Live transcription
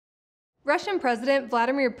Russian President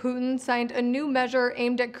Vladimir Putin signed a new measure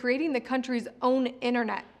aimed at creating the country's own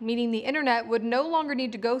internet, meaning the internet would no longer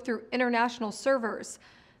need to go through international servers.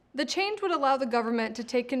 The change would allow the government to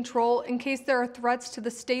take control in case there are threats to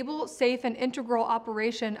the stable, safe, and integral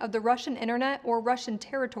operation of the Russian internet or Russian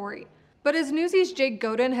territory. But as Newsy's Jake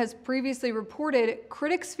Godin has previously reported,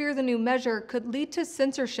 critics fear the new measure could lead to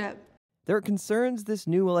censorship. There are concerns this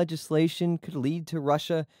new legislation could lead to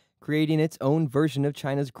Russia creating its own version of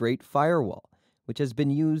China's Great Firewall, which has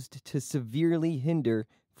been used to severely hinder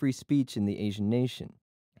free speech in the Asian nation.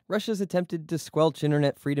 Russia's attempted to squelch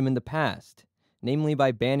internet freedom in the past, namely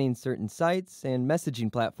by banning certain sites and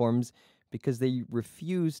messaging platforms because they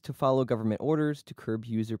refused to follow government orders to curb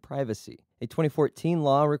user privacy. A 2014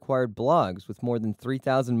 law required blogs with more than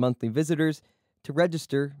 3,000 monthly visitors to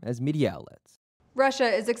register as media outlets. Russia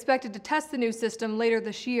is expected to test the new system later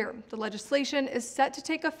this year. The legislation is set to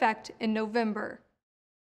take effect in November.